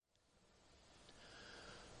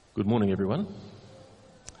Good morning, everyone.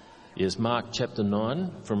 Yes, Mark chapter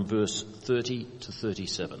 9 from verse 30 to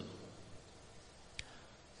 37.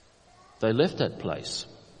 They left that place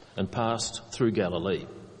and passed through Galilee.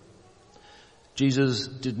 Jesus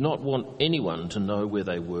did not want anyone to know where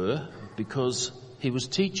they were because he was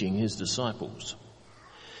teaching his disciples.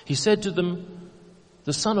 He said to them,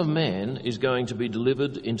 "The Son of Man is going to be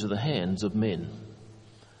delivered into the hands of men.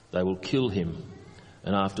 They will kill him,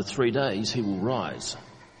 and after 3 days he will rise."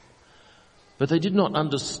 But they did not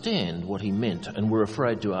understand what he meant and were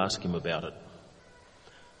afraid to ask him about it.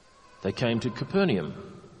 They came to Capernaum.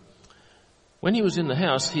 When he was in the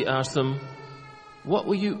house, he asked them, "What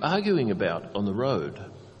were you arguing about on the road?"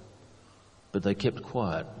 But they kept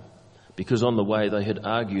quiet, because on the way they had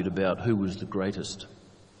argued about who was the greatest.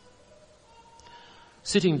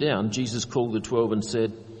 Sitting down, Jesus called the 12 and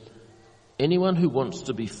said, "Anyone who wants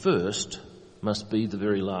to be first must be the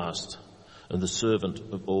very last and the servant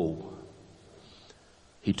of all."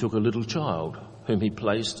 He took a little child whom he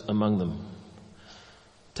placed among them.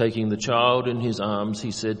 Taking the child in his arms,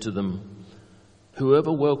 he said to them,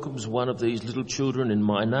 "Whoever welcomes one of these little children in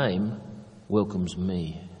my name welcomes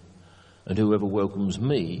me. And whoever welcomes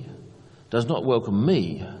me does not welcome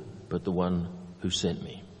me, but the one who sent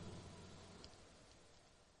me."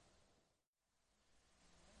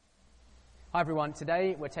 Hi everyone,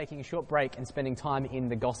 today we're taking a short break and spending time in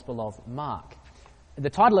the Gospel of Mark. The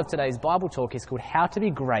title of today's Bible talk is called How to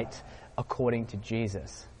Be Great According to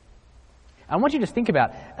Jesus. I want you to think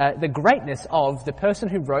about the greatness of the person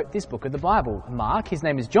who wrote this book of the Bible, Mark. His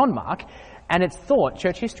name is John Mark, and it's thought,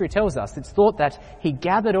 church history tells us, it's thought that he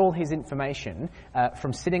gathered all his information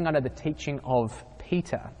from sitting under the teaching of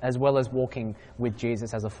Peter, as well as walking with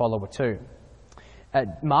Jesus as a follower too.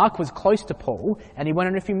 Mark was close to Paul, and he went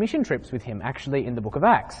on a few mission trips with him, actually, in the book of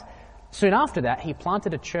Acts. Soon after that, he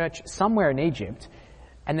planted a church somewhere in Egypt,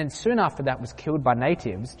 and then soon after that was killed by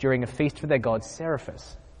natives during a feast for their god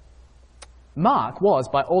Seriphus. Mark was,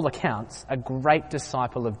 by all accounts, a great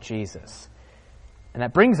disciple of Jesus. And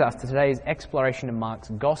that brings us to today's exploration of Mark's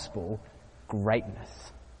gospel,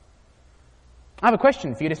 greatness. I have a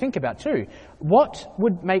question for you to think about too. What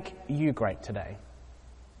would make you great today?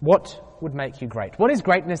 What would make you great? What is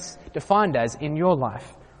greatness defined as in your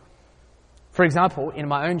life? For example, in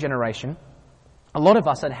my own generation, a lot of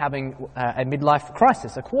us are having a midlife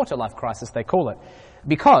crisis, a quarter-life crisis they call it,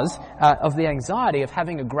 because of the anxiety of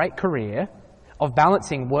having a great career, of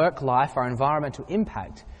balancing work, life, our environmental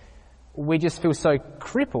impact. We just feel so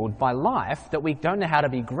crippled by life that we don't know how to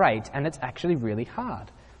be great, and it's actually really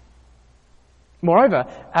hard. Moreover,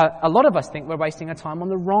 a lot of us think we're wasting our time on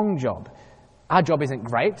the wrong job. Our job isn't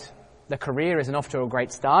great, the career isn't off to a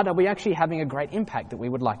great start, are we actually having a great impact that we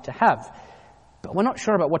would like to have? But we're not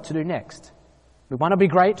sure about what to do next. We want to be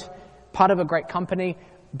great, part of a great company,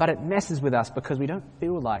 but it messes with us because we don't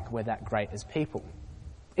feel like we're that great as people.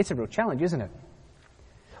 It's a real challenge, isn't it?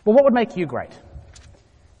 Well, what would make you great?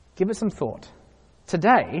 Give it some thought.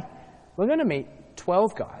 Today, we're going to meet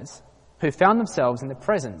 12 guys who found themselves in the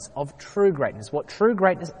presence of true greatness, what true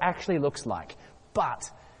greatness actually looks like. But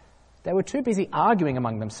they were too busy arguing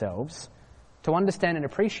among themselves to understand and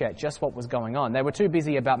appreciate just what was going on. They were too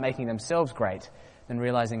busy about making themselves great than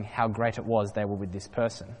realizing how great it was they were with this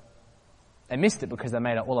person. They missed it because they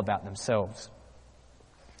made it all about themselves.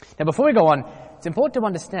 Now, before we go on, it's important to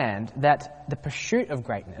understand that the pursuit of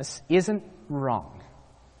greatness isn't wrong.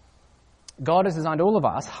 God has designed all of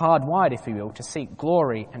us, hardwired, if you will, to seek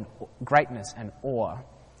glory and greatness and awe.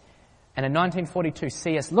 And in 1942,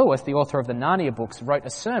 C.S. Lewis, the author of the Narnia books, wrote a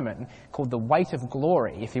sermon called The Weight of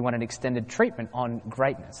Glory, if you want an extended treatment on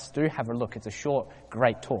greatness. Do have a look. It's a short,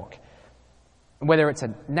 great talk. Whether it's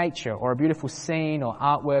a nature or a beautiful scene or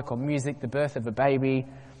artwork or music, the birth of a baby,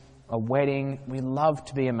 a wedding, we love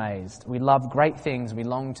to be amazed. We love great things. We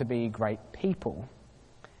long to be great people.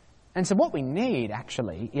 And so what we need,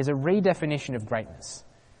 actually, is a redefinition of greatness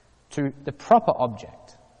to the proper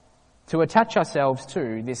object, to attach ourselves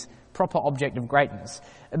to this proper object of greatness,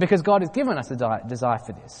 because God has given us a desire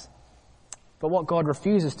for this. But what God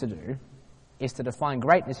refuses to do is to define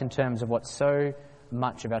greatness in terms of what so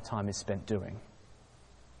much of our time is spent doing.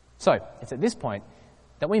 So, it's at this point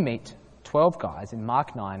that we meet 12 guys in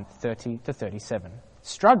Mark 9, 30 to 37,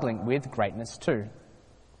 struggling with greatness too.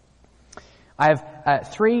 I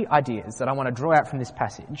have 3 ideas that I want to draw out from this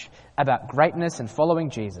passage about greatness and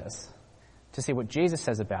following Jesus, to see what Jesus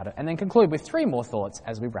says about it, and then conclude with 3 more thoughts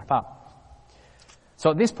as we wrap up.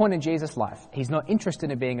 So at this point in Jesus' life, he's not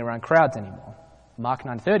interested in being around crowds anymore. Mark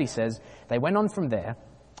 9:30 says, they went on from there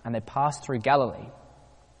and they passed through Galilee.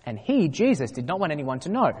 And he, Jesus, did not want anyone to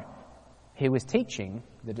know. He was teaching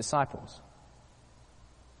the disciples.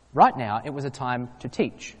 Right now, it was a time to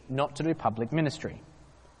teach, not to do public ministry.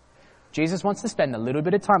 Jesus wants to spend the little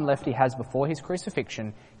bit of time left he has before his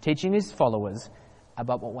crucifixion teaching his followers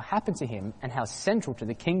about what will happen to him and how central to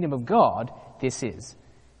the kingdom of God this is.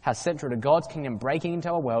 How central to God's kingdom breaking into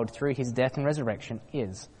our world through his death and resurrection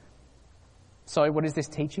is. So what is this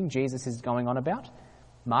teaching Jesus is going on about?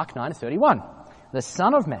 Mark 9:31. The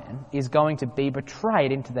Son of Man is going to be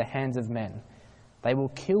betrayed into the hands of men. They will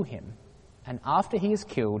kill him, and after he is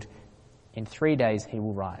killed, in 3 days he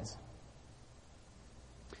will rise.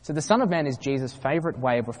 So the Son of Man is Jesus' favourite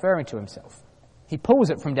way of referring to himself. He pulls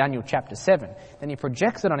it from Daniel chapter 7. Then he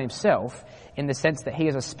projects it on himself in the sense that he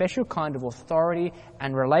has a special kind of authority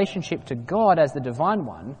and relationship to God as the Divine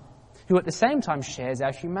One, who at the same time shares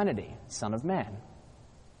our humanity, Son of Man.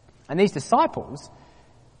 And these disciples,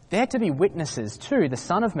 they're to be witnesses to the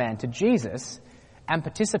Son of Man, to Jesus, and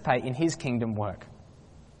participate in his kingdom work.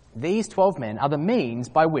 These 12 men are the means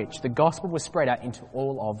by which the gospel was spread out into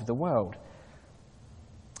all of the world.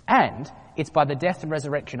 And it's by the death and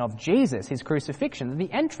resurrection of Jesus, his crucifixion, that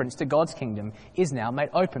the entrance to God's kingdom is now made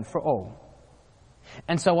open for all.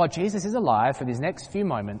 And so while Jesus is alive for these next few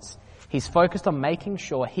moments, he's focused on making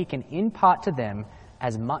sure he can impart to them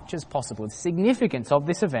as much as possible the significance of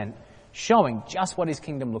this event, showing just what his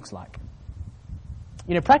kingdom looks like.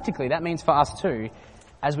 You know, practically that means for us too,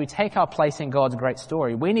 as we take our place in God's great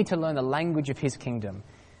story, we need to learn the language of his kingdom,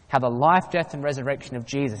 how the life, death and resurrection of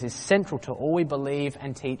Jesus is central to all we believe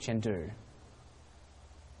and teach and do.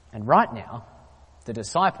 And right now, the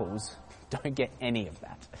disciples don't get any of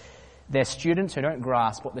that. They're students who don't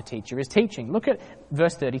grasp what the teacher is teaching. Look at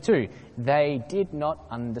verse 32. They did not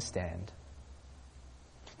understand.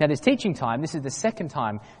 Now this teaching time, this is the second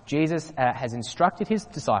time Jesus has instructed his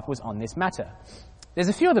disciples on this matter. There's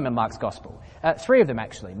a few of them in Mark's Gospel. 3 of them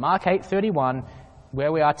actually. Mark 8:31,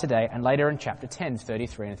 where we are today, and later in chapter 10,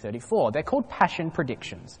 33 and 34. They're called passion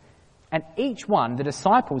predictions. And each one, the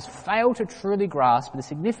disciples fail to truly grasp the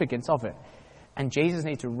significance of it. And Jesus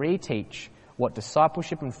needs to reteach what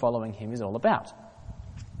discipleship and following him is all about.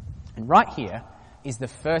 And right here is the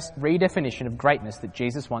first redefinition of greatness that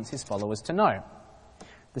Jesus wants his followers to know.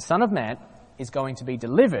 The Son of Man is going to be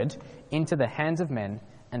delivered into the hands of men,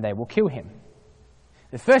 and they will kill him.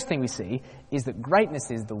 The first thing we see is that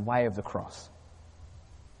greatness is the way of the cross.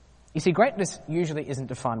 You see, greatness usually isn't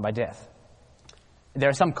defined by death. There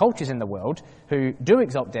are some cultures in the world who do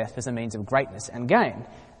exalt death as a means of greatness and gain,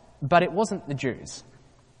 but it wasn't the Jews.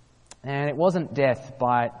 And it wasn't death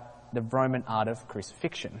by the Roman art of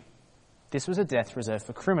crucifixion. This was a death reserved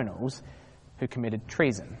for criminals who committed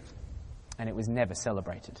treason, and it was never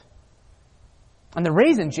celebrated. And the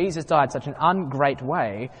reason Jesus died such an ungreat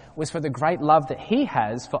way was for the great love that he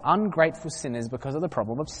has for ungrateful sinners because of the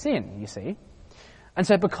problem of sin, you see. And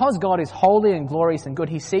so because God is holy and glorious and good,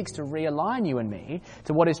 he seeks to realign you and me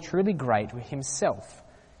to what is truly great with himself.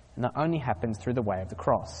 And that only happens through the way of the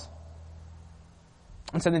cross.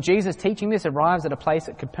 And so then Jesus, teaching this, arrives at a place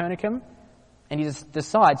at Capernaum, and he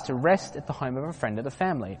decides to rest at the home of a friend of the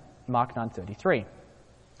family, Mark 9:33.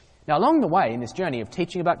 Now along the way in this journey of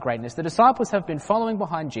teaching about greatness, the disciples have been following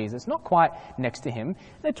behind Jesus, not quite next to him.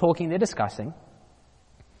 They're talking, they're discussing.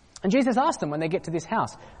 And Jesus asked them when they get to this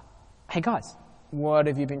house, "Hey guys, what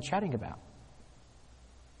have you been chatting about?"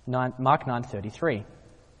 Mark 9:33.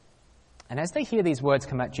 And as they hear these words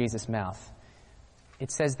come out Jesus' mouth,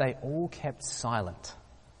 it says they all kept silent.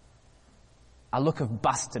 A look of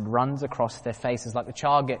busted runs across their faces like the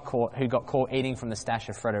child who got caught eating from the stash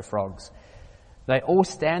of Freddo Frogs. They all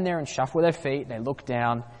stand there and shuffle their feet. They look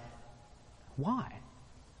down. Why?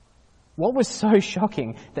 What was so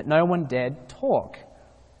shocking that no one dared talk?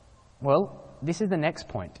 Well, this is the next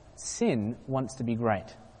point. Sin wants to be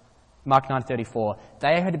great. Mark 9:34.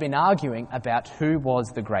 They had been arguing about who was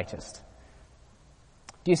the greatest.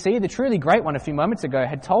 Do you see? The truly great one a few moments ago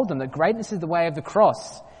had told them that greatness is the way of the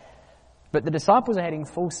cross. But the disciples are heading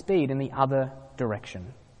full speed in the other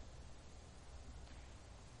direction.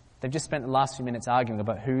 They've just spent the last few minutes arguing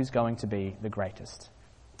about who's going to be the greatest.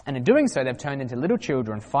 And in doing so, they've turned into little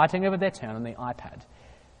children fighting over their turn on the iPad.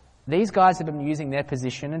 These guys have been using their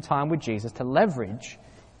position and time with Jesus to leverage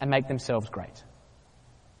and make themselves great.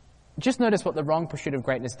 Just notice what the wrong pursuit of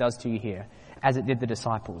greatness does to you here, as it did the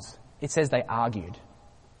disciples. It says they argued.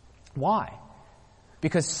 Why?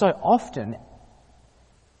 Because so often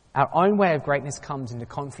our own way of greatness comes into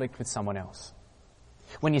conflict with someone else.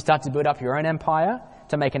 When you start to build up your own empire,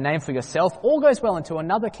 to make a name for yourself, all goes well until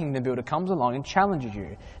another kingdom builder comes along and challenges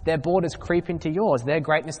you. Their borders creep into yours. Their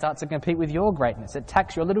greatness starts to compete with your greatness. It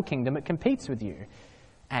attacks your little kingdom. It competes with you.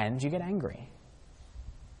 And you get angry.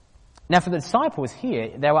 Now, for the disciples here,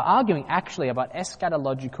 they were arguing actually about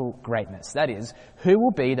eschatological greatness. That is, who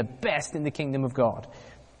will be the best in the kingdom of God?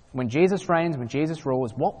 When Jesus reigns, when Jesus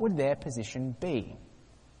rules, what would their position be?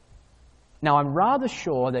 Now, I'm rather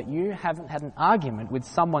sure that you haven't had an argument with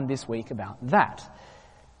someone this week about that.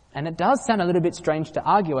 And it does sound a little bit strange to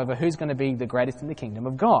argue over who's going to be the greatest in the kingdom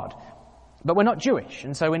of God. But we're not Jewish,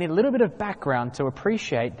 and so we need a little bit of background to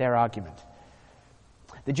appreciate their argument.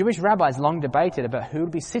 The Jewish rabbis long debated about who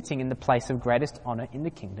would be sitting in the place of greatest honour in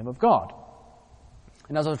the kingdom of God.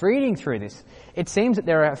 And as I was reading through this, it seems that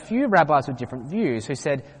there are a few rabbis with different views who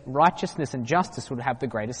said righteousness and justice would have the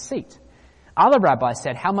greatest seat. Other rabbis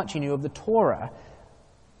said how much you knew of the Torah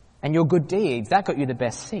and your good deeds, that got you the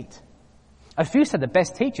best seat. A few said the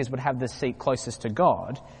best teachers would have the seat closest to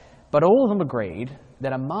God, but all of them agreed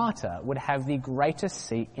that a martyr would have the greatest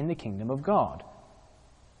seat in the kingdom of God.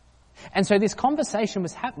 And so this conversation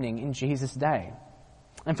was happening in Jesus' day.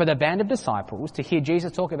 And for the band of disciples to hear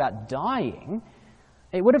Jesus talk about dying,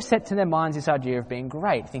 it would have set to their minds this idea of being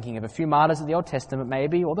great, thinking of a few martyrs of the Old Testament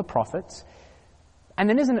maybe, or the prophets. And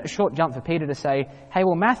then isn't it a short jump for Peter to say, hey,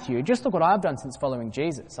 well, Matthew, just look what I've done since following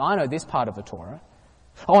Jesus. I know this part of the Torah.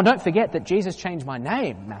 Oh, and don't forget that Jesus changed my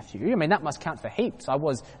name, Matthew. I mean, that must count for heaps. I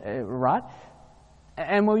was, right?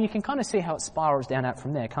 And well, you can kind of see how it spirals down out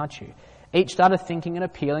from there, can't you? Each started thinking and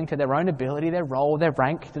appealing to their own ability, their role, their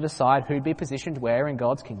rank to decide who'd be positioned where in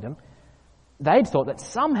God's kingdom. They'd thought that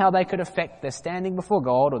somehow they could affect their standing before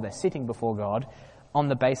God or their sitting before God on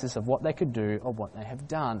the basis of what they could do or what they have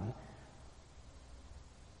done.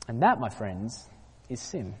 And that, my friends, is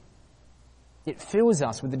sin. It fills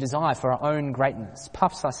us with the desire for our own greatness,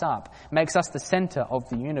 puffs us up, makes us the centre of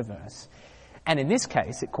the universe. And in this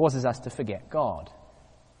case, it causes us to forget God.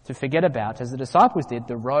 To forget about, as the disciples did,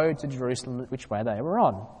 the road to Jerusalem which way they were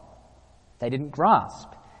on. They didn't grasp,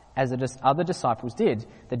 as the other disciples did,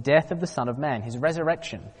 the death of the Son of Man, his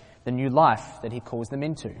resurrection, the new life that he calls them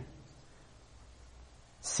into.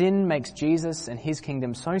 Sin makes Jesus and his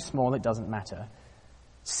kingdom so small it doesn't matter.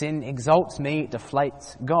 Sin exalts me, it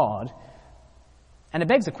deflates God. And it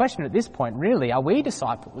begs the question at this point, really, are we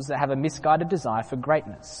disciples that have a misguided desire for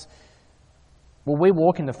greatness? Will we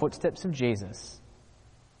walk in the footsteps of Jesus?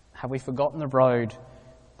 Have we forgotten the road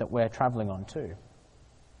that we're travelling on too?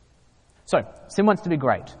 So, sin wants to be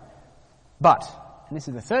great. But, and this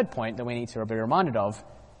is the third point that we need to be reminded of,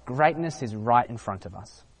 greatness is right in front of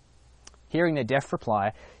us. Hearing their deaf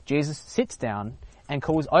reply, Jesus sits down and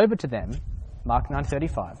calls over to them, Mark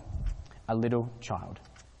 9:35, a little child.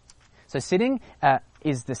 So sitting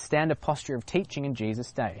is the standard posture of teaching in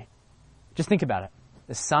Jesus' day. Just think about it.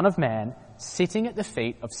 The Son of Man sitting at the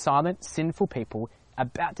feet of silent, sinful people,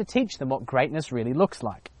 about to teach them what greatness really looks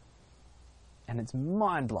like. And it's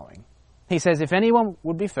mind-blowing. He says, if anyone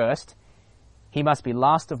would be first, he must be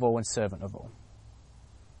last of all and servant of all.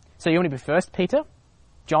 So you want to be first, Peter?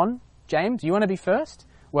 John? James? You want to be first?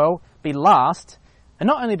 Well, be last. And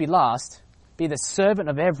not only be last, be the servant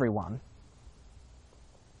of everyone.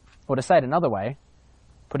 Or to say it another way,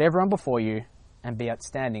 put everyone before you and be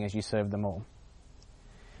outstanding as you serve them all.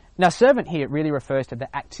 Now, servant here really refers to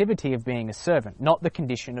the activity of being a servant, not the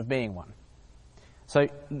condition of being one. So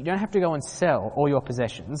you don't have to go and sell all your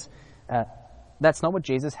possessions. That's not what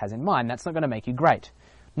Jesus has in mind. That's not going to make you great.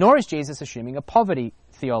 Nor is Jesus assuming a poverty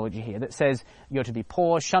theology here that says you're to be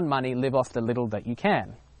poor, shun money, live off the little that you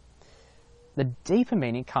can. The deeper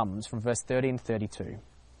meaning comes from verse 30 and 32.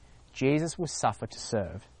 Jesus will suffer to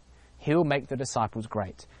serve. He will make the disciples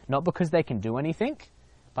great, not because they can do anything,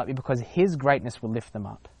 but because his greatness will lift them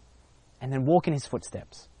up. And then walk in his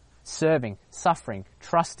footsteps, serving, suffering,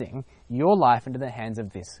 trusting your life into the hands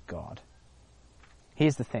of this God.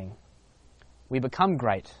 Here's the thing. We become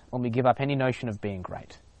great when we give up any notion of being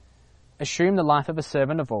great. Assume the life of a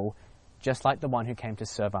servant of all, just like the one who came to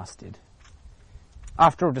serve us did.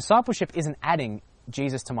 After all, discipleship isn't adding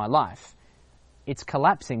Jesus to my life. It's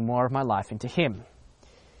collapsing more of my life into him.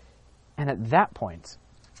 And at that point,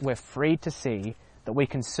 we're free to see that we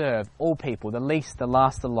can serve all people, the least, the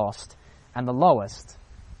last, the lost, and the lowest,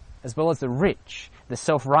 as well as the rich, the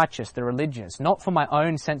self-righteous, the religious, not for my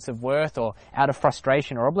own sense of worth or out of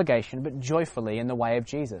frustration or obligation, but joyfully in the way of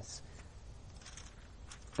Jesus.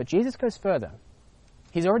 But Jesus goes further.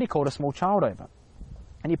 He's already called a small child over.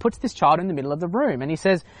 And he puts this child in the middle of the room, and he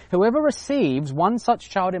says, whoever receives one such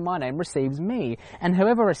child in my name receives me, and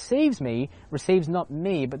whoever receives me receives not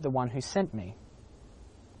me, but the one who sent me.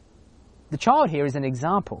 The child here is an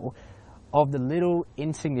example of the little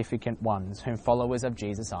insignificant ones whom followers of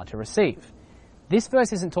Jesus are to receive. This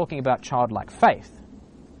verse isn't talking about childlike faith.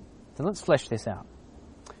 So let's flesh this out.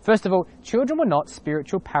 First of all, children were not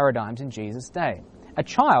spiritual paradigms in Jesus' day. a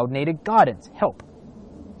child needed guidance, help.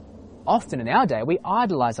 Often in our day, we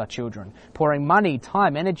idolize our children, pouring money,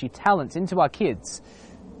 time, energy, talents into our kids.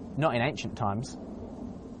 Not in ancient times.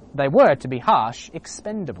 They were, to be harsh,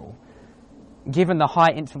 expendable. Given the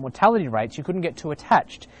high infant mortality rates, you couldn't get too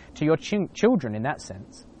attached to your children in that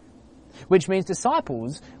sense. Which means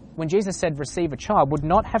disciples, when Jesus said receive a child, would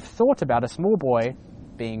not have thought about a small boy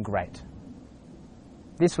being great.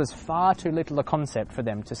 This was far too little a concept for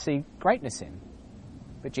them to see greatness in.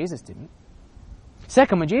 But Jesus didn't.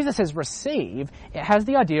 Second, when Jesus says receive, it has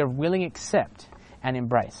the idea of willing accept and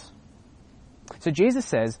embrace. So Jesus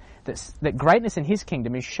says that greatness in his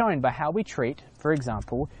kingdom is shown by how we treat, for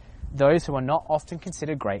example, those who are not often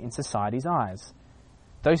considered great in society's eyes.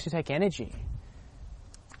 Those who take energy.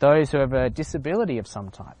 Those who have a disability of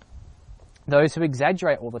some type. Those who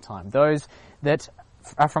exaggerate all the time. Those that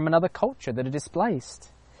are from another culture that are displaced.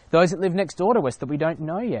 Those that live next door to us that we don't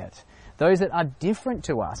know yet. Those that are different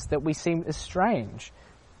to us that we seem as strange.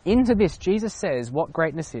 Into this, Jesus says what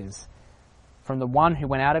greatness is. From the one who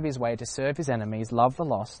went out of his way to serve his enemies, love the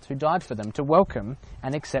lost, who died for them, to welcome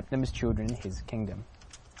and accept them as children in his kingdom.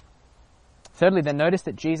 Thirdly, then notice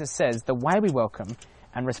that Jesus says the way we welcome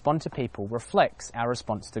and respond to people reflects our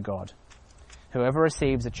response to God. Whoever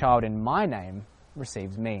receives a child in my name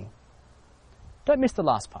receives me. Don't miss the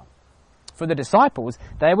last part. For the disciples,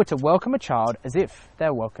 they were to welcome a child as if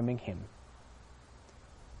they're welcoming him.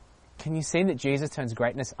 Can you see that Jesus turns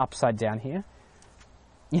greatness upside down here?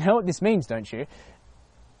 You know what this means, don't you?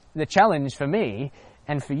 The challenge for me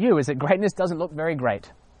and for you is that greatness doesn't look very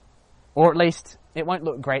great. Or at least, it won't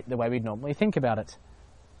look great the way we'd normally think about it.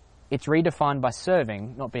 It's redefined by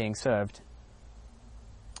serving, not being served.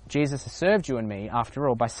 Jesus has served you and me, after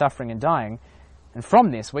all, by suffering and dying. And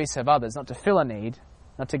from this, we serve others, not to fill a need,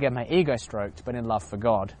 not to get my ego stroked, but in love for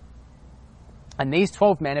God. And these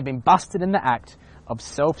 12 men have been busted in the act of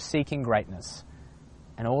self-seeking greatness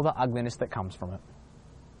and all the ugliness that comes from it.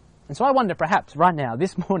 And so I wonder, perhaps right now,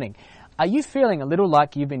 this morning, are you feeling a little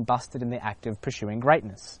like you've been busted in the act of pursuing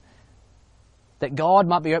greatness? That God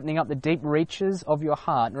might be opening up the deep reaches of your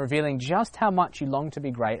heart and revealing just how much you long to be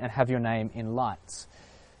great and have your name in lights.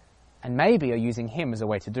 And maybe you're using him as a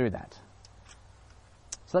way to do that.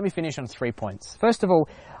 So let me finish on 3 points. First of all,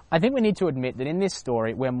 I think we need to admit that in this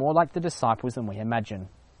story, we're more like the disciples than we imagine.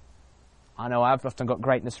 I know I've often got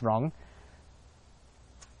greatness wrong.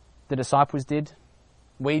 The disciples did.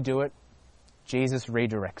 We do it. Jesus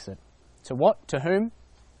redirects it. To what? To whom?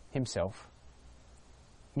 Himself.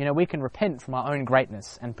 You know, we can repent from our own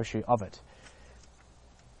greatness and pursuit of it.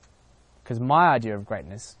 Because my idea of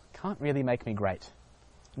greatness can't really make me great.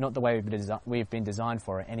 Not the way we've been designed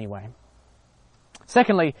for it anyway.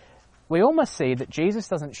 Secondly, we almost see that Jesus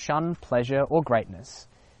doesn't shun pleasure or greatness.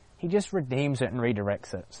 He just redeems it and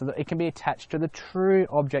redirects it so that it can be attached to the true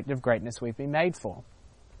object of greatness we've been made for.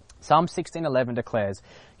 Psalm 16:11 declares,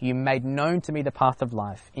 "You made known to me the path of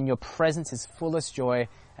life. In your presence is fullest joy.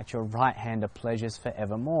 At your right hand are pleasures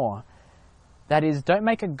forevermore." That is, don't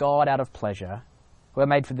make a God out of pleasure. We're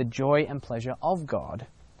made for the joy and pleasure of God.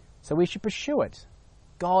 So we should pursue it.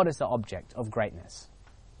 God is the object of greatness.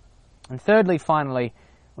 And thirdly, finally,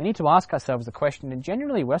 we need to ask ourselves the question and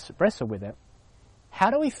genuinely wrestle with it.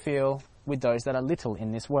 How do we feel with those that are little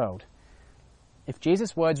in this world? If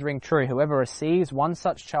Jesus' words ring true, whoever receives one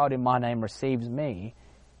such child in my name receives me,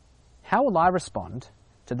 how will I respond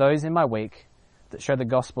to those in my week that show the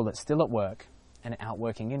gospel that's still at work and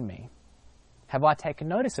outworking in me? Have I taken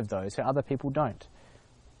notice of those who other people don't?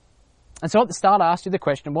 And so at the start I asked you the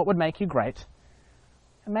question, what would make you great?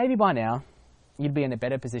 And maybe by now you'd be in a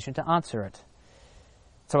better position to answer it.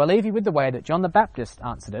 So I leave you with the way that John the Baptist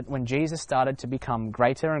answered it when Jesus started to become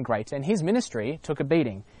greater and greater and his ministry took a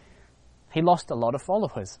beating. He lost a lot of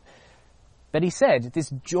followers. But he said, "This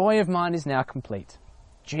joy of mine is now complete.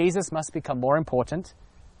 Jesus must become more important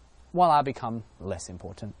while I become less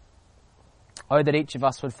important." Oh, that each of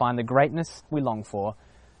us would find the greatness we long for,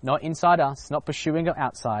 not inside us, not pursuing it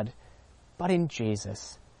outside, but in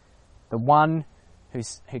Jesus, the one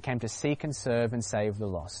who came to seek and serve and save the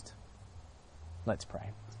lost. Let's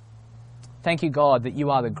pray. Thank you, God, that you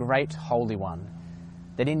are the great Holy One,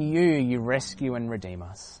 that in you rescue and redeem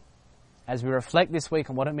us. As we reflect this week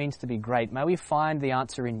on what it means to be great, may we find the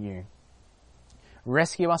answer in you.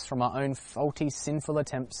 Rescue us from our own faulty, sinful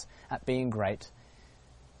attempts at being great,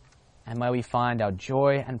 and may we find our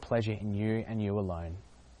joy and pleasure in you and you alone.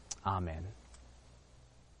 Amen.